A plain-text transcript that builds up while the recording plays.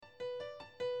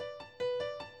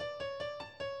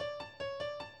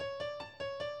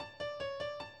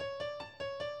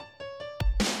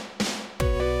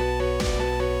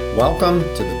Welcome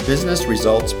to the Business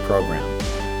Results Program.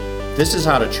 This is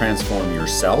how to transform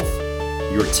yourself,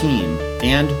 your team,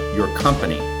 and your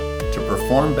company to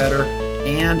perform better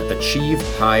and achieve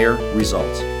higher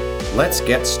results. Let's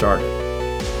get started.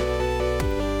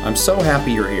 I'm so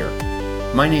happy you're here.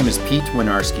 My name is Pete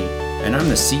Winiarski, and I'm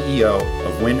the CEO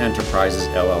of Win Enterprises,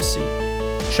 LLC.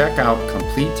 Check out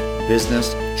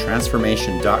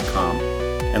CompleteBusinessTransformation.com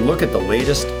and look at the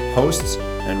latest posts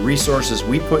and resources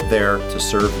we put there to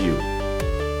serve you.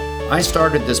 I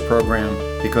started this program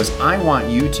because I want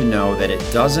you to know that it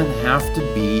doesn't have to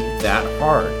be that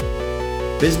hard.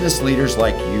 Business leaders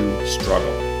like you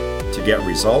struggle to get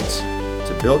results,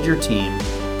 to build your team,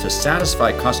 to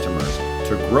satisfy customers,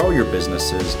 to grow your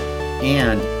businesses,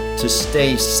 and to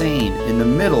stay sane in the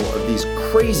middle of these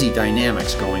crazy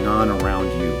dynamics going on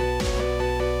around you.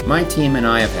 My team and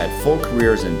I have had full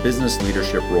careers in business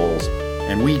leadership roles,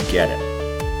 and we get it.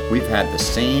 We've had the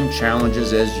same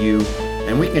challenges as you,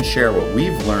 and we can share what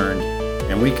we've learned,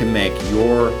 and we can make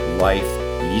your life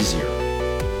easier.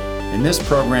 In this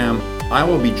program, I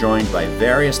will be joined by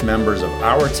various members of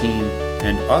our team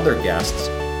and other guests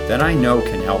that I know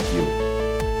can help you.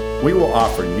 We will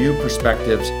offer new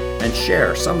perspectives and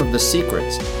share some of the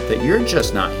secrets that you're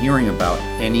just not hearing about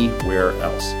anywhere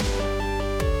else.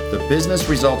 The Business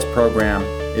Results Program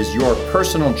is your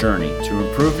personal journey to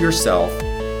improve yourself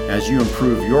as you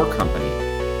improve your company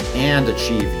and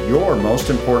achieve your most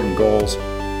important goals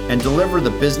and deliver the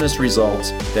business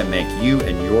results that make you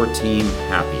and your team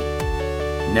happy.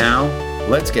 Now,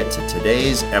 let's get to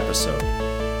today's episode.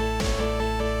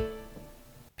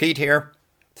 Pete here.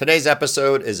 Today's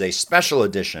episode is a special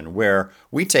edition where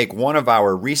we take one of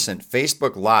our recent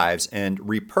Facebook Lives and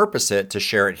repurpose it to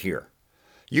share it here.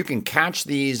 You can catch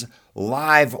these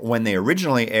live when they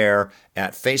originally air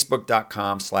at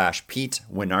facebook.com/Pete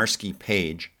Winiarski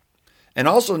page. And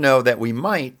also know that we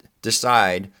might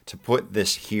decide to put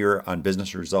this here on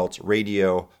Business Results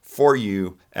Radio for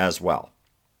you as well.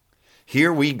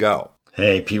 Here we go.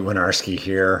 Hey, Pete Winiarski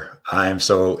here. I'm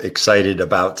so excited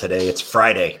about today. It's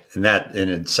Friday, and that in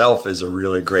itself is a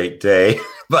really great day,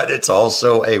 but it's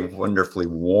also a wonderfully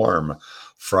warm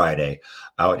Friday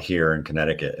out here in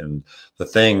Connecticut. And the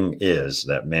thing is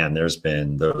that, man, there's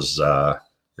been those, the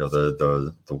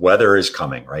weather is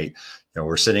coming, right?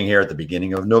 We're sitting here at the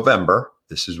beginning of November.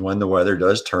 This is when the weather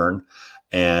does turn.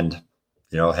 And,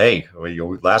 hey,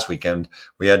 last weekend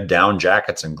we had down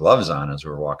jackets and gloves on as we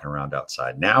were walking around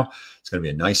outside. Now it's going to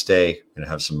be a nice day. Going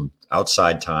to have some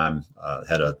outside time.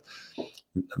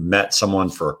 Met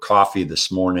someone for coffee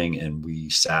this morning, and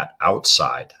we sat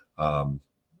outside.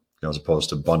 As opposed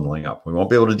to bundling up. We won't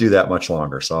be able to do that much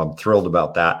longer. So I'm thrilled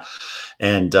about that.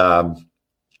 And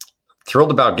thrilled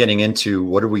about getting into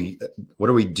what do we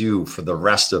do for the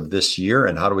rest of this year,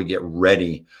 and how do we get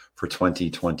ready for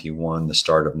 2021, the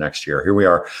start of next year. Here we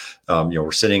are.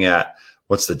 We're sitting at,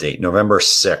 what's the date? November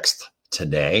 6th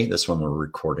today. That's when we're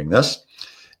recording this.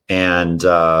 And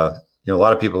a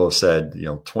lot of people have said,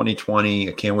 2020,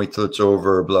 I can't wait till it's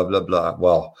over, blah, blah, blah.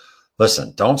 Well,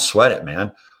 listen, don't sweat it,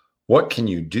 man. What can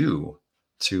you do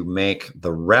to make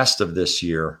the rest of this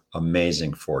year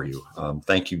amazing for you?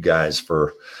 Thank you guys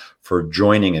for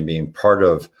joining and being part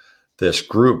of this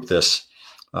group, this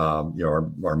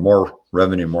our More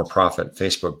Revenue, More Profit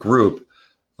Facebook group.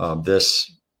 This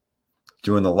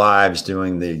doing the lives,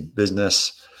 doing the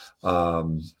Business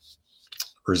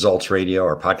Results Radio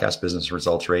or Podcast Business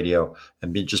Results Radio,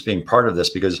 and just being part of this,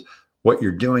 because what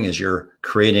you're doing is you're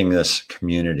creating this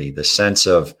community, the sense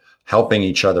of helping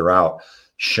each other out,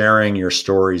 sharing your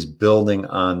stories, building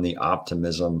on the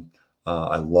optimism.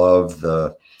 I love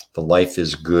the life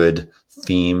is good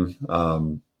theme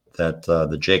that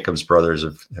the Jacobs brothers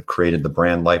have created, the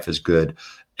brand Life is Good,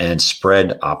 and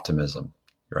spread optimism,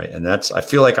 right? And I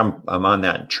feel like I'm on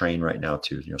that train right now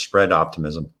too, spread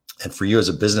optimism. And for you as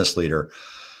a business leader,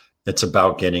 it's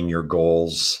about getting your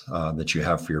goals that you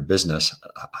have for your business.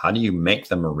 How do you make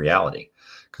them a reality?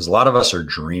 Because a lot of us are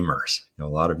dreamers. A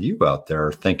lot of you out there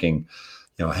are thinking,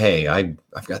 hey, I've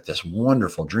got this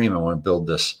wonderful dream. I want to build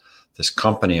this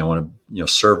company. I want to,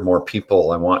 serve more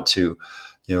people. I want to,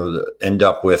 end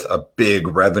up with a big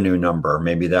revenue number.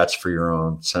 Maybe that's for your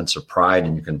own sense of pride,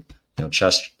 and you can,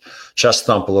 chest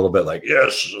thump a little bit, like,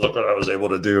 yes, look what I was able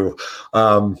to do.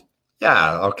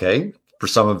 Yeah, okay. For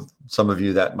some of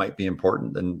you that might be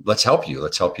important, and let's help you.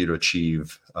 Let's help you to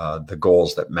achieve the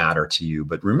goals that matter to you.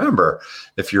 But remember,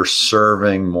 if you're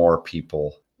serving more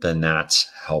people, then that's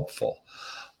helpful.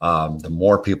 The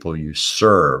more people you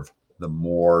serve, the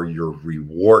more you're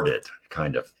rewarded,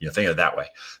 kind of. Think of it that way,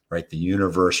 right? The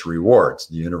universe rewards.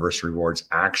 The universe rewards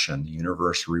action. The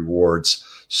universe rewards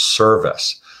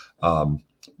service.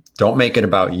 Don't make it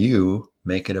about you.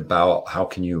 Make it about how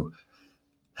can you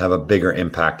have a bigger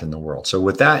impact in the world. So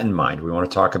with that in mind, we want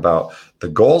to talk about the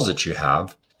goals that you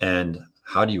have and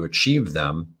how do you achieve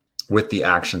them with the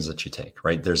actions that you take,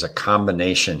 right? There's a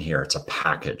combination here. It's a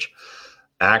package.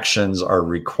 Actions are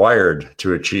required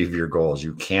to achieve your goals.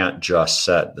 You can't just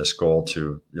set this goal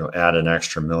to, add an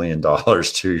extra $1 million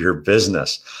to your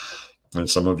business. And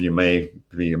some of you may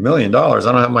be $1 million. I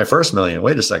don't have my first million.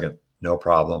 Wait a second. No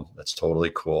problem. That's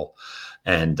totally cool.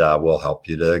 And we'll help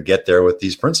you to get there with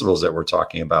these principles that we're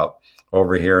talking about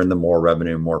over here in the More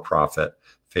Revenue, More Profit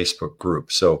Facebook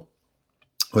group. So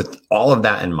with all of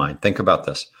that in mind, think about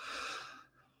this.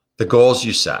 The goals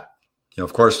you set.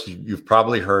 Of course, you've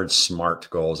probably heard SMART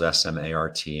goals,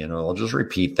 S-M-A-R-T, and I'll just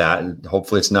repeat that. And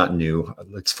hopefully it's not new.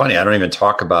 It's funny. I don't even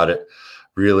talk about it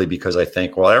really because I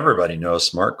think, well, everybody knows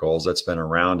SMART goals. That's been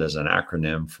around as an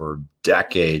acronym for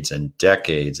decades and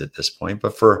decades at this point.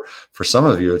 But for some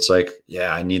of you, it's like,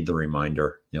 yeah, I need the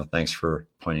reminder. Thanks for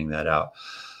pointing that out.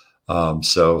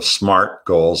 So SMART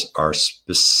goals are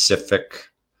specific,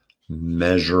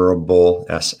 measurable,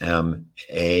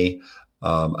 S-M-A,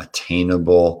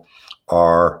 attainable,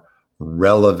 are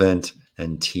relevant,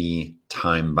 and T,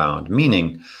 time bound,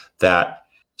 meaning that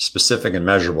specific and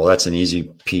measurable, that's an easy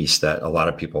piece that a lot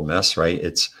of people miss, right?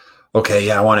 It's okay.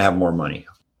 Yeah, I want to have more money.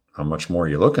 How much more are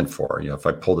you looking for? If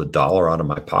I pulled $1 out of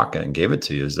my pocket and gave it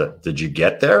to you, did you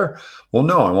get there? Well,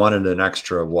 no, I wanted an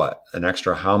extra what? An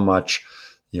extra how much,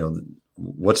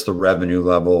 what's the revenue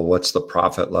level? What's the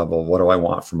profit level? What do I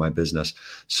want for my business?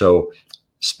 So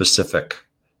specific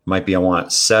might be, I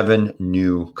want 7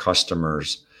 new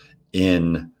customers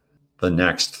in the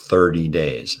next 30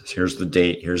 days. So here's the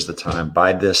date, here's the time,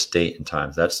 by this date and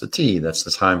time. That's the T, that's the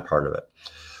time part of it.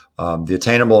 The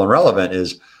attainable and relevant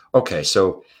is, okay,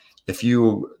 so if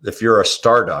you're a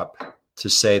startup, to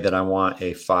say that I want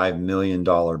a $5 million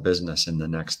business in the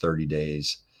next 30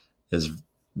 days is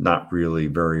not really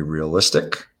very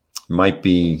realistic. Might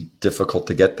be difficult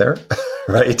to get there,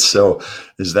 right? So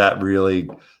is that really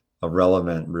a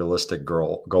relevant, realistic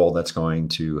goal that's going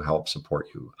to help support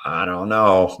you? I don't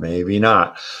know, maybe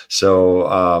not. So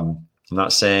I'm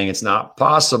not saying it's not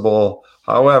possible.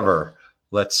 However,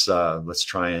 let's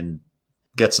try and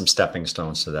get some stepping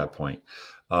stones to that point.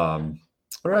 What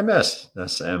did I miss?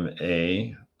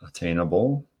 S-M-A,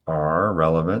 attainable, R,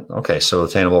 relevant. Okay, so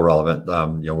attainable, relevant.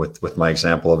 With my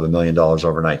example of $1 million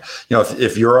overnight.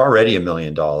 If you're already $1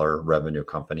 million revenue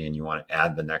company and you want to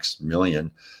add the next million,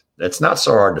 it's not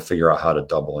so hard to figure out how to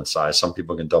double in size. Some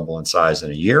people can double in size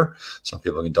in a year. Some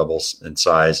people can double in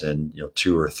size in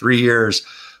 2 or 3 years.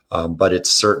 But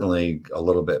it's certainly a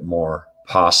little bit more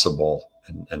possible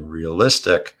and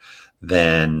realistic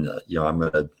than,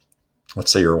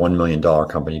 let's say you're a $1 million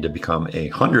company to become a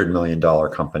 $100 million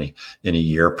company in a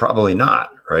year. Probably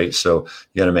not, right? So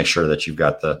you got to make sure that you've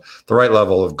got the right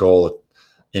level of goal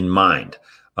in mind.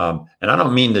 And I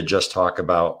don't mean to just talk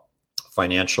about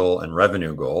financial and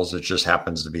revenue goals. It just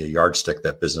happens to be a yardstick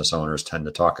that business owners tend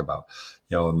to talk about.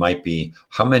 It might be,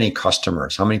 how many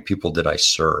customers, how many people did I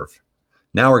serve?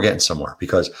 Now we're getting somewhere,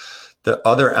 because the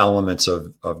other elements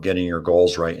of getting your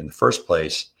goals right in the first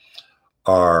place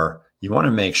are, you want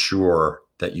to make sure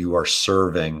that you are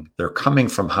serving, they're coming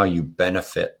from how you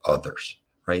benefit others,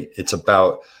 right? It's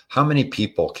about how many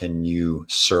people can you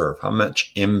serve? How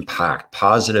much impact,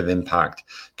 positive impact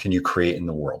can you create in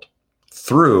the world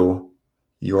through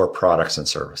your products and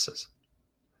services?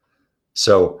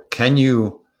 So can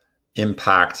you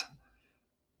impact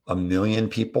 1 million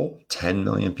people, 10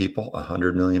 million people,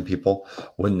 100 million people?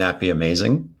 Wouldn't that be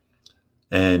amazing?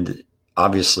 And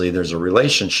obviously there's a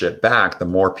relationship back. The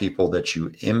more people that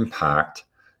you impact,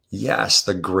 yes,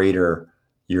 the greater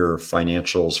your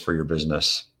financials for your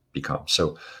business become.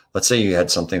 So let's say you had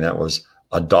something that was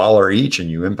 $1 each and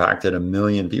you impacted 1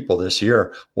 million people this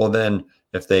year. Well, then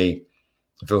if it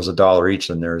was $1 each,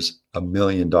 then there's $1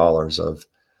 million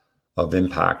of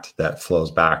impact that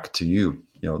flows back to you.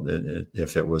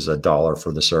 If it was $1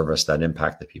 for the service that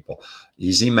impacted people.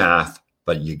 Easy math,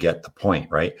 but you get the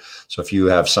point, right? So if you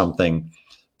have something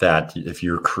that, if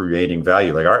you're creating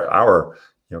value, like our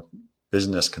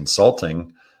business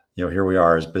consulting, here we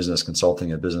are as business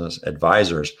consulting and business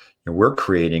advisors, we're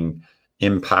creating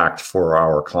impact for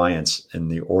our clients in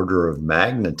the order of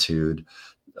magnitude.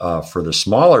 For the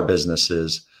smaller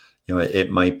businesses, it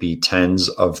might be tens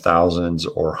of thousands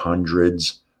or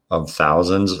hundreds of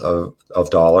thousands of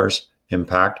dollars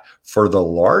impact. For the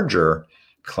larger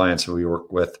clients that we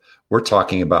work with, we're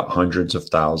talking about hundreds of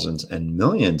thousands and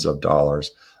millions of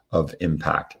dollars of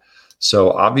impact.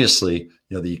 So obviously,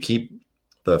 you keep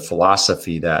the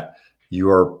philosophy that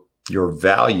your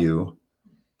value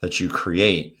that you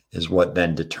create is what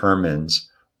then determines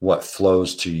what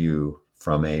flows to you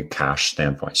from a cash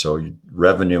standpoint. So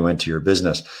revenue into your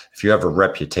business, if you have a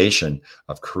reputation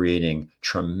of creating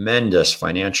tremendous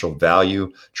financial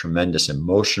value, tremendous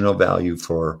emotional value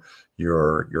for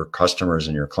your customers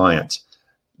and your clients,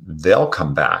 they'll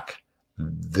come back.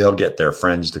 They'll get their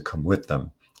friends to come with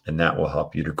them, and that will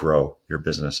help you to grow your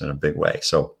business in a big way.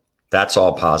 So that's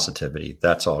all positivity.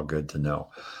 That's all good to know.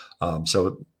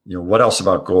 What else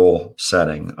about goal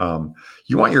setting?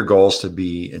 You want your goals to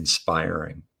be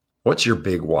inspiring. What's your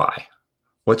big why?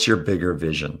 What's your bigger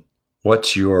vision?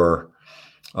 What's your,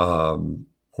 where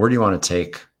do you want to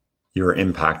take your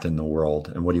impact in the world,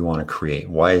 and what do you want to create?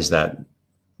 Why is that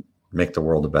make the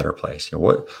world a better place?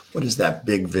 What is that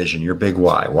big vision, your big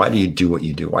why? Why do you do what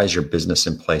you do? Why is your business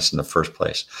in place in the first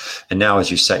place? And now as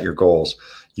you set your goals,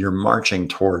 you're marching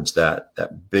towards that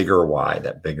bigger why,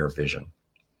 that bigger vision.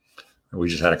 We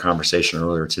just had a conversation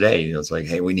earlier today. It's like,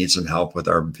 hey, we need some help with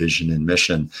our vision and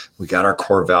mission. We got our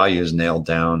core values nailed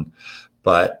down,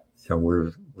 but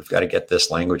we've got to get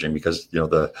this languaging, because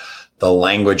the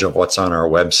language of what's on our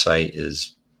website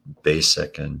is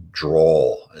basic and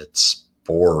droll. It's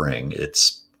boring.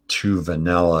 It's too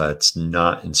vanilla. It's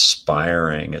not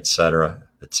inspiring, et cetera,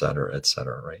 et cetera, et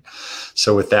cetera. Right.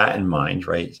 So with that in mind,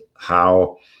 right,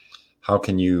 how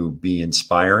can you be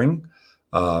inspiring?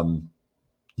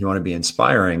 You want to be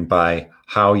inspiring by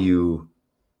how you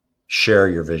share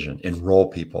your vision, enroll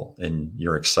people in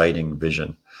your exciting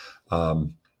vision.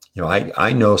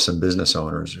 I know some business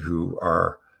owners who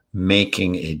are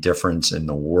making a difference in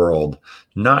the world,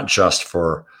 not just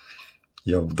for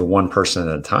the one person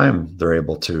at a time they're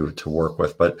able to work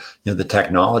with, but the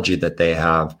technology that they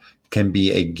have can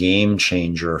be a game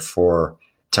changer for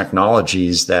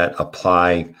technologies that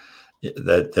apply,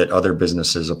 that other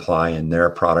businesses apply in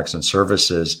their products and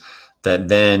services, that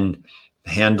then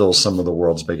handle some of the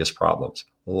world's biggest problems,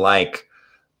 like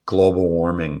global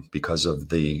warming because of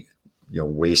the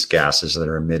waste gases that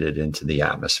are emitted into the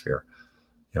atmosphere.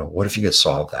 What if you could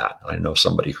solve that? I know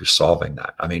somebody who's solving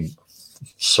that. I mean,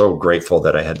 so grateful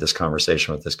that I had this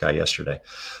conversation with this guy yesterday.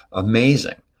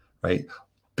 Amazing, right?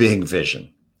 Big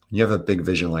vision. When you have a big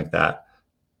vision like that,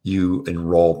 you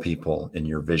enroll people in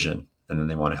your vision, and then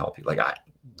they want to help you.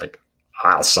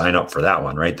 I'll sign up for that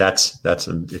one, right? That's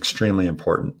extremely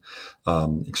important,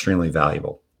 extremely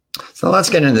valuable. So let's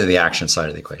get into the action side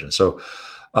of the equation. So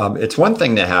it's one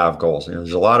thing to have goals.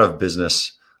 There's a lot of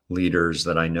business leaders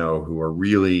that I know who are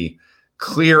really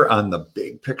clear on the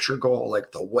big picture goal,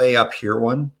 like the way up here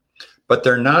one, but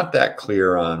they're not that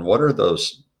clear on what are the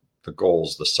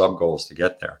goals, the sub goals to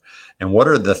get there, and what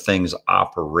are the things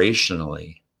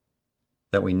operationally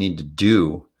that we need to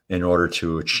do in order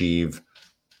to achieve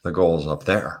the goals up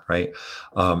there, right?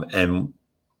 And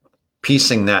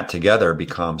piecing that together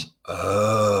becomes,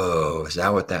 is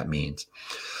that what that means?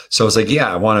 So it's like,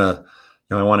 yeah, I want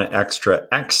an extra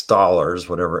X dollars,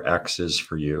 whatever X is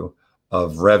for you,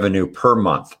 of revenue per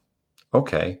month.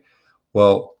 Okay,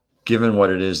 well, given what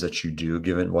it is that you do,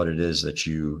 given what it is that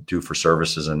you do for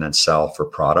services and then sell for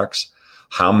products,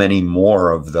 how many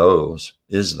more of those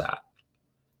is that?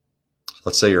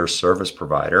 Let's say you're a service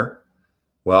provider.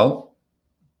 Well,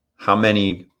 how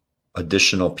many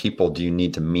additional people do you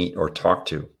need to meet or talk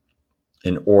to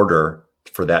in order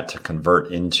for that to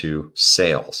convert into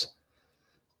sales?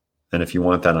 And if you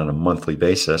want that on a monthly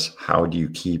basis, how do you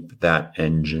keep that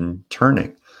engine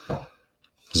turning?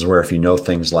 This is where if you know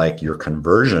things like your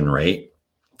conversion rate,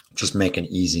 just make an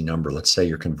easy number. Let's say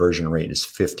your conversion rate is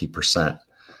 50%.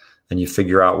 And you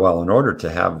figure out, well, in order to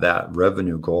have that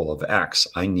revenue goal of X,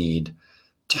 I need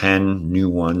 10 new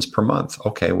ones per month.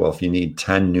 Okay, well, if you need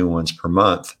 10 new ones per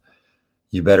month,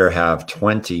 you better have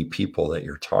 20 people that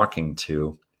you're talking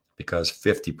to, because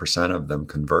 50% of them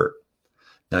convert.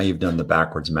 Now you've done the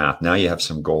backwards math. Now you have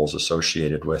some goals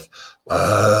associated with,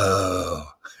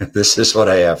 this is what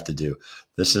I have to do.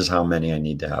 This is how many I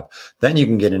need to have. Then you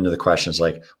can get into the questions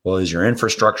like, well, is your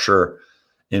infrastructure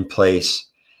in place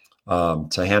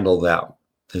to handle that?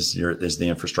 Is the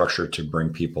infrastructure to bring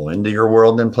people into your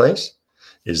world in place?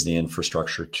 Is the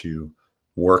infrastructure to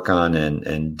work on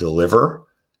and deliver?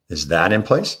 Is that in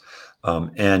place?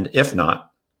 And if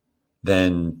not,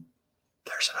 then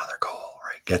there's another goal.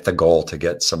 Get the goal to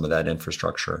get some of that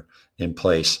infrastructure in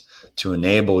place to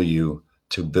enable you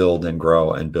to build and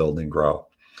grow and build and grow.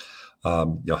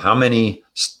 How many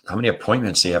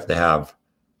appointments do you have to have?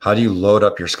 How do you load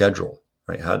up your schedule?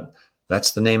 Right?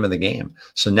 That's the name of the game.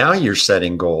 So now you're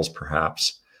setting goals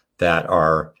perhaps that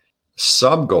are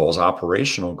sub goals,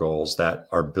 operational goals that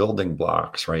are building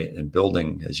blocks, right? And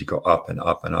building as you go up and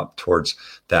up and up towards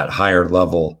that higher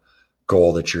level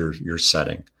goal that you're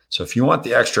setting. So if you want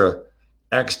the extra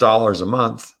X dollars a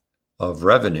month of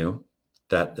revenue,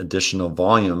 that additional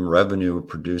volume revenue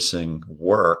producing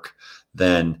work,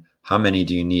 then how many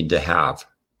do you need to have?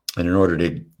 And in order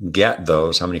to get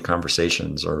those, how many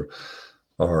conversations or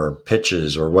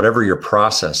pitches or whatever your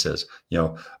process is,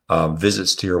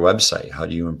 visits to your website. How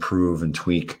do you improve and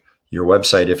tweak your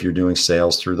website if you're doing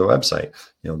sales through the website?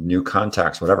 New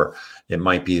contacts, whatever. It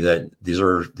might be that these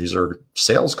are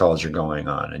sales calls you're going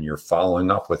on and you're following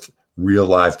up with real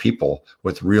live people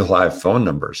with real live phone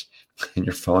numbers, and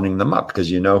you're phoning them up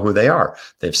because you know who they are.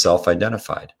 They've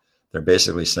self-identified. They're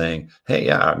basically saying, hey,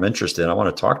 yeah, I'm interested. I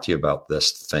want to talk to you about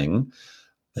this thing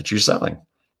that you're selling.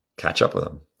 Catch up with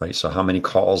them, right? So how many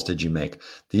calls did you make?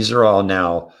 These are all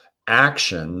now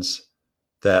actions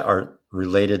that are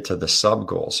related to the sub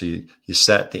goal. So you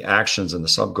set the actions and the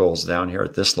sub goals down here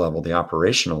at this level, the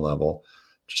operational level.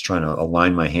 Just trying to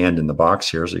align my hand in the box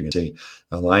here so you can see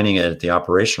aligning it at the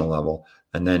operational level.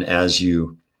 And then as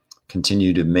you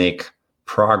continue to make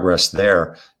progress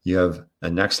there, you have a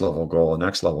next level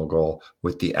goal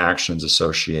with the actions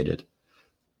associated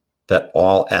that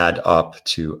all add up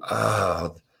to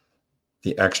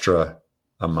the extra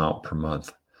amount per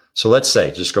month. So let's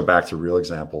say, just go back to real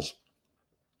examples.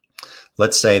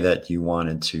 Let's say that you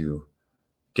wanted to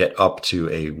get up to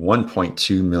a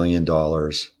 $1.2 million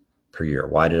per year.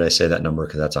 Why did I say that number?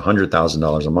 Because that's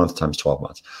 $100,000 a month times 12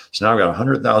 months. So now I've got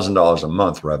 $100,000 a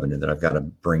month revenue that I've got to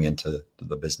bring into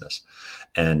the business.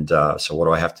 And so what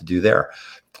do I have to do there?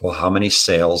 Well, how many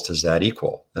sales does that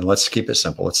equal? And let's keep it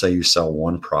simple. Let's say you sell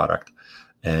one product,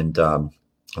 and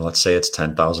let's say it's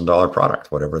 $10,000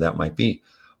 product, whatever that might be.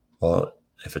 Well,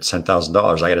 if it's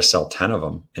 $10,000, I got to sell 10 of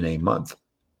them in a month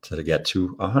to get to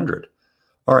 100.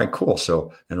 All right, cool.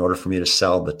 So in order for me to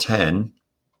sell the 10,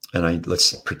 and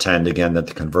let's pretend again that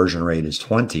the conversion rate is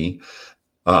 20,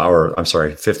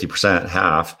 50%,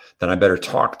 half, then I better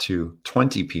talk to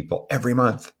 20 people every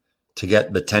month to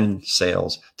get the 10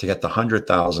 sales, to get the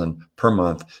 100,000 per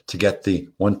month, to get the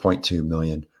 1.2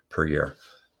 million per year.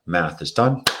 Math is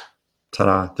done.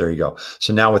 Ta-da, there you go.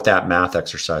 So now with that math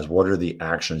exercise, what are the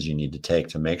actions you need to take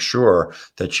to make sure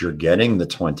that you're getting the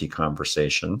 20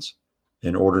 conversations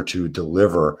in order to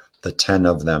deliver the 10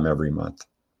 of them every month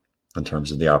in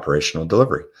terms of the operational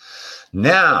delivery?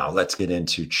 Now let's get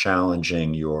into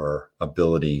challenging your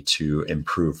ability to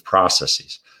improve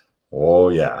processes. Oh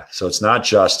yeah. So it's not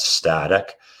just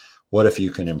static. What if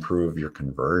you can improve your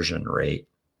conversion rate,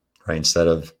 right? Instead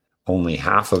of only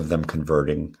half of them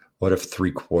converting, what if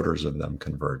 3/4 of them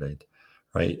converted,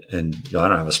 right? And I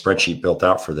don't have a spreadsheet built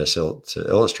out for this to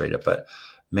illustrate it, but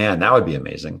man, that would be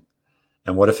amazing.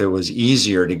 And what if it was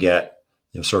easier to get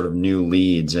sort of new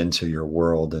leads into your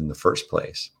world in the first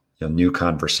place, new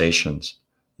conversations,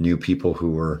 new people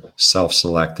who were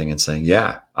self-selecting and saying,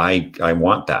 yeah, I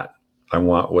want that. I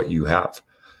want what you have.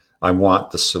 I want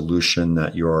the solution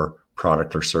that your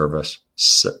product or service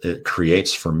it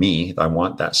creates for me. I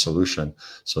want that solution.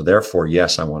 So therefore,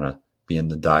 yes, I want to be in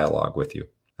the dialogue with you.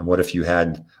 And what if you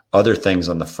had other things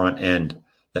on the front end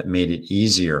that made it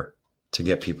easier to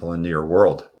get people into your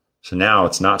world? So now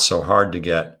it's not so hard to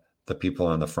get the people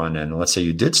on the front end. And let's say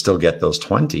you did still get those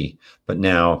 20, but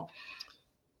now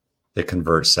they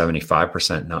convert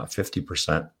 75%, not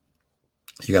 50%.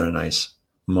 You got a nice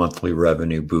monthly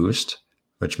revenue boost,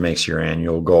 which makes your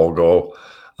annual goal go.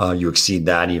 You exceed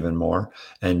that even more.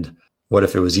 And what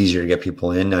if it was easier to get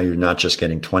people in? Now you're not just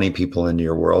getting 20 people into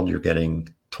your world, you're getting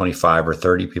 25 or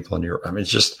 30 people into your,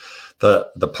 it's just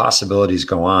the possibilities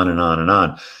go on and on and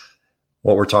on.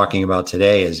 What we're talking about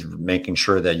today is making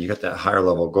sure that you get that higher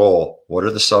level goal. What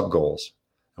are the sub goals?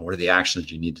 And what are the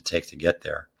actions you need to take to get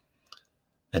there?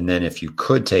 And then if you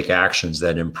could take actions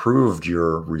that improved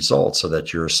your results so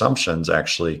that your assumptions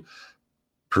actually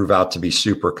prove out to be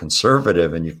super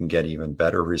conservative and you can get even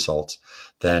better results,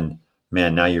 then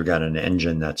man, now you've got an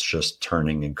engine that's just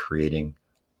turning and creating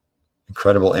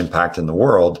incredible impact in the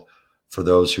world for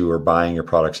those who are buying your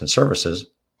products and services.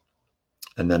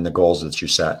 And then the goals that you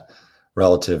set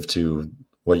relative to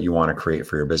what you want to create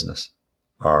for your business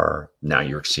are now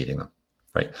you're exceeding them,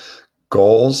 right?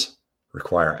 Goals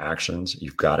require actions.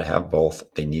 You've got to have both.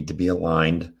 They need to be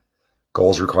aligned.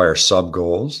 Goals require sub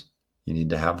goals. You need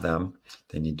to have them.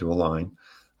 They need to align.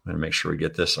 I'm going to make sure we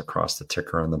get this across the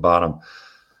ticker on the bottom.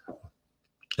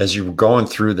 As you're going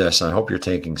through this, I hope you're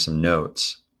taking some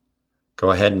notes.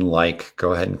 Go ahead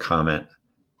and comment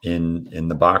in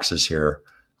the boxes here.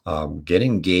 Get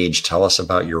engaged. Tell us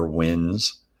about your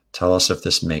wins. Tell us if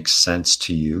this makes sense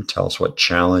to you. Tell us what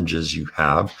challenges you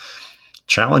have.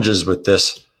 Challenges with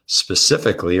this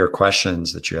specifically, or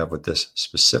questions that you have with this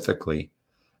specifically,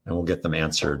 and we'll get them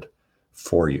answered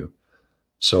for you.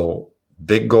 So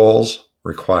big goals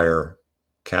require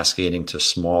cascading to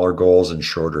smaller goals and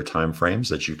shorter time frames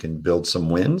that you can build some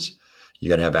wins. You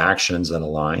got to have actions that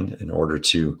align in order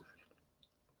to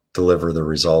deliver the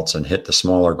results and hit the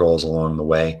smaller goals along the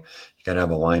way. You got to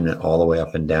have alignment all the way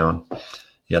up and down.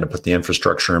 You got to put the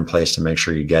infrastructure in place to make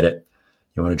sure you get it.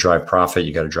 You want to drive profit,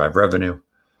 you got to drive revenue,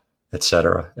 et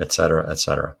cetera, et cetera, et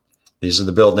cetera. These are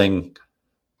the building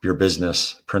your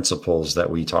business principles that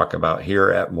we talk about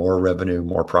here at More Revenue,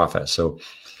 More Profit. So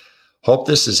hope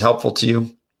this is helpful to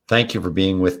you. Thank you for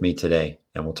being with me today,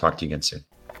 and we'll talk to you again soon.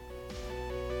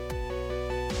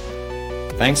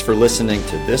 Thanks for listening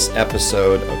to this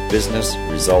episode of Business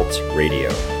Results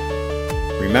Radio.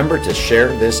 Remember to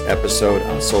share this episode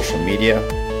on social media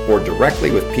or directly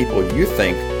with people you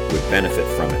think would benefit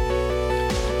from it.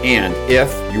 And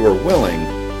if you are willing,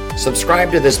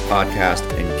 subscribe to this podcast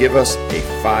and give us a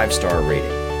 5-star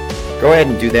rating. Go ahead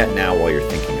and do that now while you're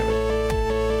thinking of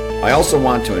it. I also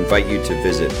want to invite you to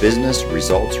visit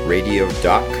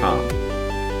businessresultsradio.com.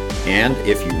 And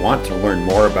if you want to learn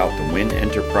more about the Win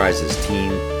Enterprises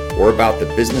team or about the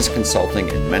business consulting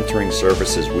and mentoring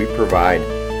services we provide,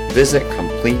 visit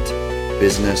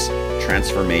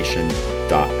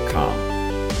CompleteBusinessTransformation.com.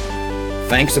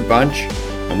 Thanks a bunch,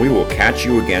 and we will catch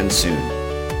you again soon.